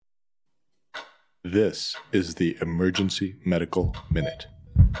This is the Emergency Medical Minute,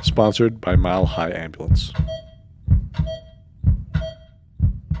 sponsored by Mile High Ambulance.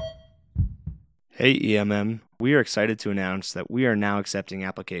 Hey EMM, we are excited to announce that we are now accepting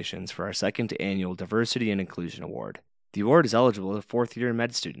applications for our second annual Diversity and Inclusion Award. The award is eligible to fourth-year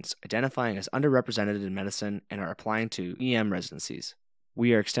med students identifying as underrepresented in medicine and are applying to EM residencies.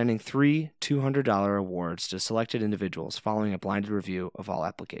 We are extending 3 $200 awards to selected individuals following a blinded review of all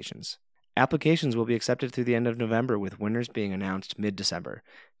applications. Applications will be accepted through the end of November, with winners being announced mid-December.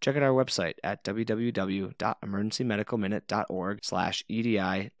 Check out our website at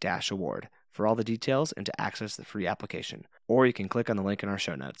www.emergencymedicalminute.org/EDI-award for all the details and to access the free application. Or you can click on the link in our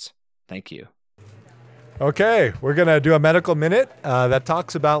show notes. Thank you. Okay, we're going to do a medical minute that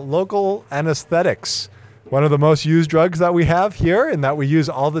talks about local anesthetics, one of the most used drugs that we have here and that we use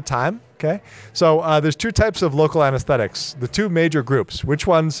all the time. Okay, so there's two types of local anesthetics, the two major groups. Which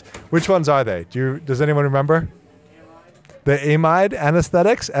ones are they? Does anyone remember? The amide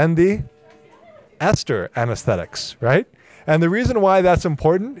anesthetics and the ester anesthetics, right? And the reason why that's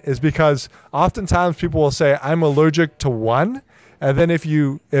important is because oftentimes people will say, I'm allergic to one. And then if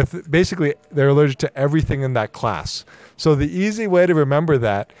basically they're allergic to everything in that class. So the easy way to remember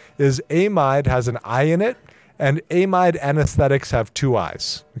that is amide has an I in it, and amide anesthetics have two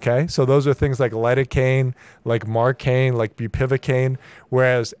I's. Okay, so those are things like lidocaine, like Marcaine, like bupivacaine,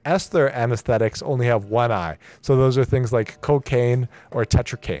 whereas ester anesthetics only have one I. So those are things like cocaine or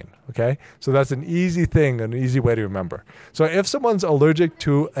tetracaine. Okay, so that's an easy thing, an easy way to remember. So if someone's allergic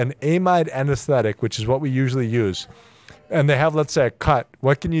to an amide anesthetic, which is what we usually use, and they have, let's say, a cut,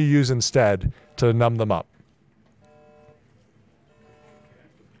 what can you use instead to numb them up?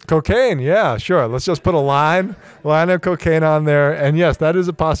 Cocaine, yeah, sure. Let's just put a line of cocaine on there. And yes, that is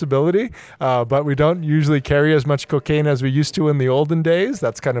a possibility, but we don't usually carry as much cocaine as we used to in the olden days.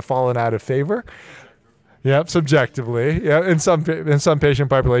 That's kind of fallen out of favor. Yep, subjectively. Yeah, in some patient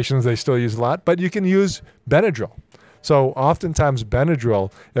populations, they still use a lot, but you can use Benadryl. So oftentimes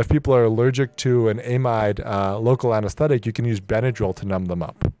Benadryl, if people are allergic to an amide local anesthetic, you can use Benadryl to numb them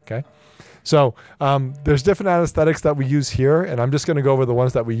up, okay? So there's different anesthetics that we use here, and I'm just going to go over the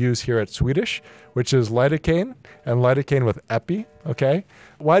ones that we use here at Swedish, which is lidocaine and lidocaine with epi, okay?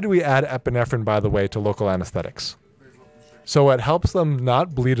 Why do we add epinephrine, by the way, to local anesthetics? So it helps them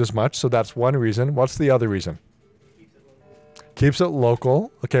not bleed as much, so that's one reason. What's the other reason? Keeps it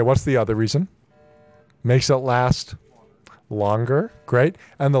local. Okay, what's the other reason? Makes it last longer. Great.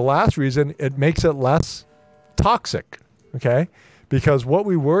 And the last reason, it makes it less toxic, okay? Because what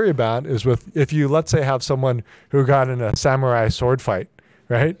we worry about is if you, let's say, have someone who got in a samurai sword fight,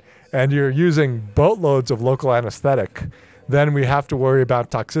 right? And you're using boatloads of local anesthetic, then we have to worry about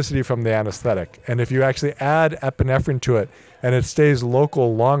toxicity from the anesthetic. And if you actually add epinephrine to it and it stays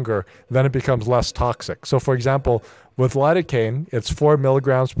local longer, then it becomes less toxic. So for example, with lidocaine, it's 4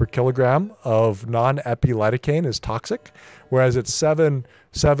 milligrams per kilogram of non-epi lidocaine is toxic, whereas it's 7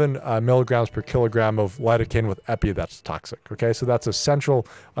 milligrams per kilogram of lidocaine with epi that's toxic. Okay, so that's a central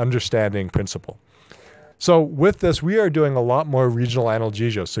understanding principle. So with this, we are doing a lot more regional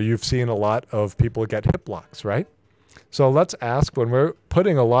analgesia. So you've seen a lot of people get hip blocks, right? So let's ask, when we're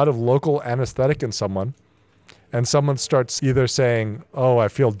putting a lot of local anesthetic in someone, and someone starts either saying, oh, I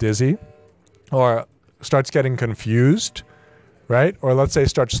feel dizzy, or starts getting confused, right? Or let's say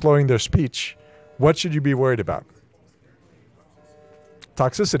starts slowing their speech, what should you be worried about?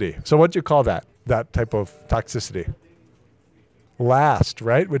 Toxicity. So what do you call that type of toxicity? LAST,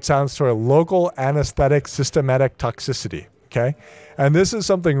 right? Which sounds sort of local anesthetic systematic toxicity, okay? And this is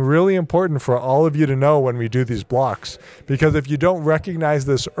something really important for all of you to know when we do these blocks, because if you don't recognize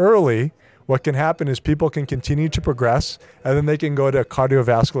this early, what can happen is people can continue to progress and then they can go to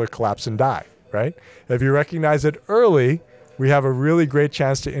cardiovascular collapse and die, right? If you recognize it early, we have a really great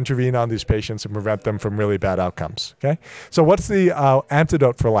chance to intervene on these patients and prevent them from really bad outcomes, okay? So what's the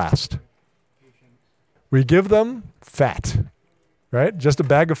antidote for LAST? We give them fat, right? Just a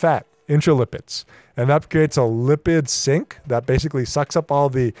bag of fat, intralipids. And that creates a lipid sink that basically sucks up all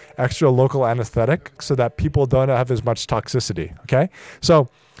the extra local anesthetic so that people don't have as much toxicity, okay? So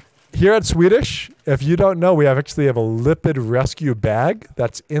here at Swedish, if you don't know, we actually have a lipid rescue bag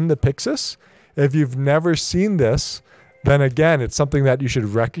that's in the Pyxis. If you've never seen this, then again, it's something that you should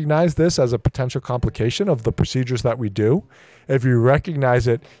recognize this as a potential complication of the procedures that we do. If you recognize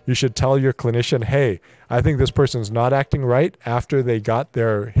it, you should tell your clinician, hey, I think this person's not acting right after they got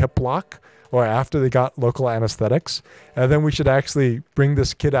their hip block or after they got local anesthetics. And then we should actually bring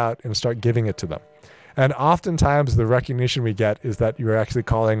this kit out and start giving it to them. And oftentimes the recognition we get is that you're actually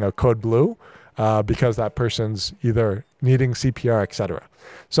calling a code blue because that person's either needing CPR, et cetera.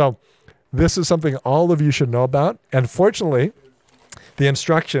 So this is something all of you should know about. And fortunately, the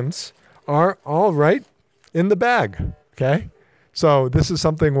instructions are all right in the bag. Okay. So this is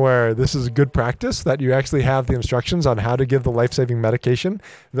something where this is a good practice that you actually have the instructions on how to give the life-saving medication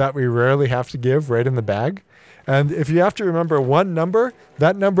that we rarely have to give right in the bag. And if you have to remember one number,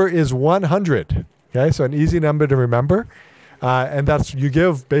 that number is 100. Okay, so an easy number to remember. And that's, you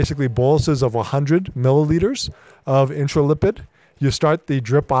give basically boluses of 100 milliliters of intralipid. You start the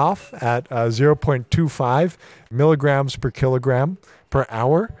drip off at 0.25 milligrams per kilogram per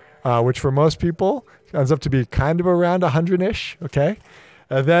hour, which for most people ends up to be kind of around 100-ish, okay?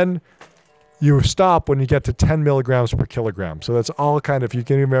 And then you stop when you get to 10 milligrams per kilogram. So that's all kind of, you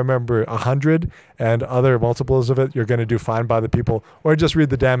can even remember 100 and other multiples of it, you're going to do fine by the people, or just read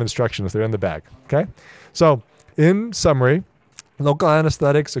the damn instructions. They're in the bag, okay? So in summary, local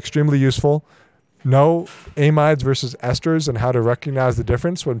anesthetics, extremely useful. Know amides versus esters and how to recognize the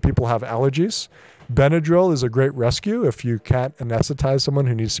difference when people have allergies. Benadryl is a great rescue if you can't anesthetize someone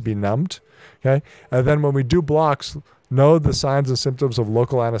who needs to be numbed. Okay, and then when we do blocks, know the signs and symptoms of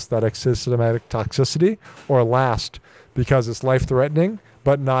local anesthetic systematic toxicity or LAST, because it's life-threatening,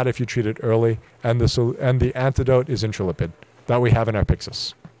 but not if you treat it early. And the antidote is intralipid that we have in our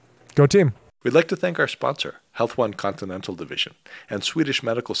Pyxis. Go team! We'd like to thank our sponsor, Health One Continental Division, and Swedish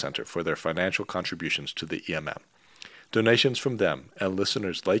Medical Center for their financial contributions to the EMM. Donations from them and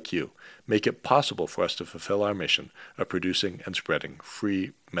listeners like you make it possible for us to fulfill our mission of producing and spreading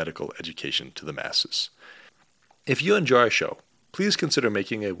free medical education to the masses. If you enjoy our show, please consider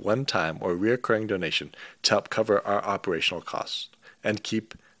making a one-time or recurring donation to help cover our operational costs and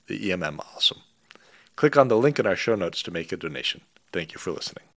keep the EMM awesome. Click on the link in our show notes to make a donation. Thank you for listening.